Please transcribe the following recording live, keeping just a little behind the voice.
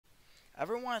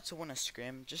Ever wanted to win a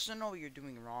scrim? Just to know what you're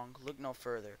doing wrong, look no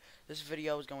further. This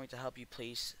video is going to help you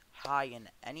place high in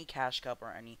any cash cup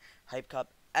or any hype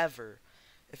cup ever.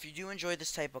 If you do enjoy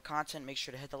this type of content, make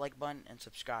sure to hit the like button and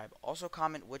subscribe. Also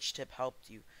comment which tip helped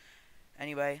you.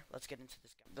 Anyway, let's get into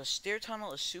this. The stair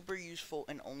tunnel is super useful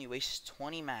and only wastes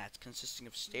 20 mats consisting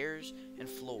of stairs and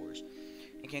floors.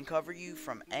 It can cover you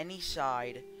from any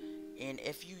side, and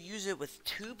if you use it with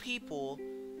two people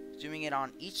doing it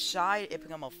on each side, it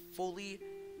becomes a fully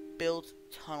built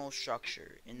tunnel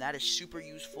structure, and that is super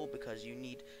useful because you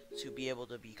need to be able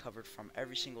to be covered from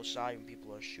every single side when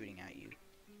people are shooting at you.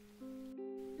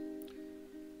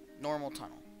 Normal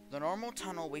tunnel. The normal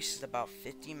tunnel wastes about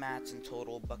 50 mats in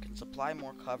total, but can supply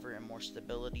more cover and more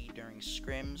stability during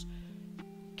scrims,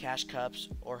 cash cups,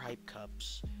 or hype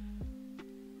cups.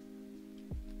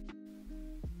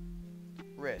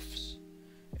 Rifts.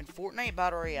 In Fortnite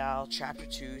Battle Royale Chapter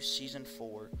 2 Season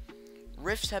 4,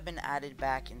 rifts have been added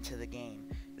back into the game.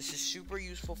 This is super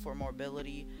useful for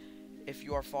mobility if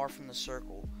you are far from the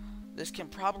circle. This can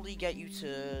probably get you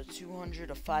to 200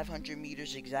 to 500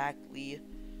 meters exactly,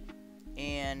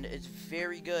 and it's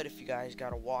very good if you guys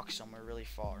gotta walk somewhere really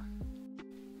far.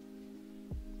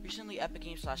 Recently, Epic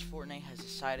Games / Fortnite has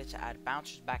decided to add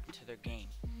bouncers back into their game.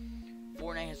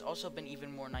 Fortnite has also been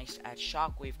even more nice to add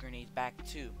shockwave grenades back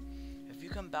too. If you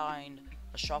combine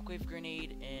a shockwave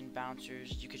grenade and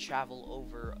bouncers, you could travel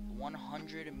over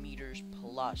 100 meters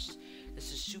plus.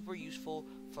 This is super useful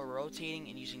for rotating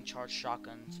and using charged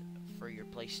shotguns for your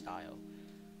playstyle.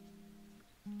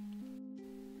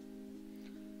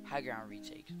 High ground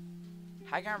retakes.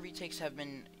 High ground retakes have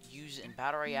been used in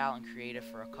Battle Royale and Creative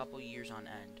for a couple years on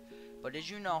end. But did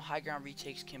you know high ground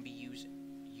retakes can be used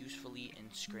usefully in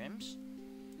scrims?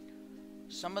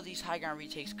 Some of these high ground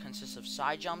retakes consist of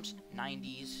side jumps,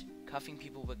 90s, cuffing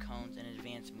people with cones, and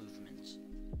advanced movements.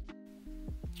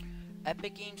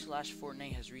 Epic Games /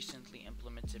 Fortnite has recently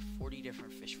implemented 40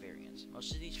 different fish variants.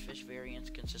 Most of these fish variants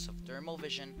consist of thermal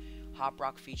vision, hop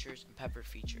rock features, and pepper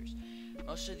features.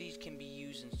 Most of these can be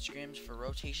used in scrims for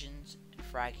rotations and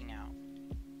fragging out.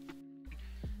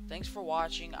 Thanks for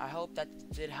watching. I hope that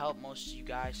did help most of you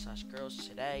guys / girls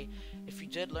today. If you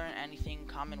did learn anything,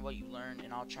 comment what you learned,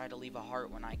 and I'll try to leave a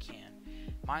heart when I can.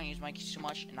 My name is Mikey so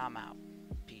much, and I'm out.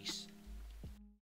 Peace.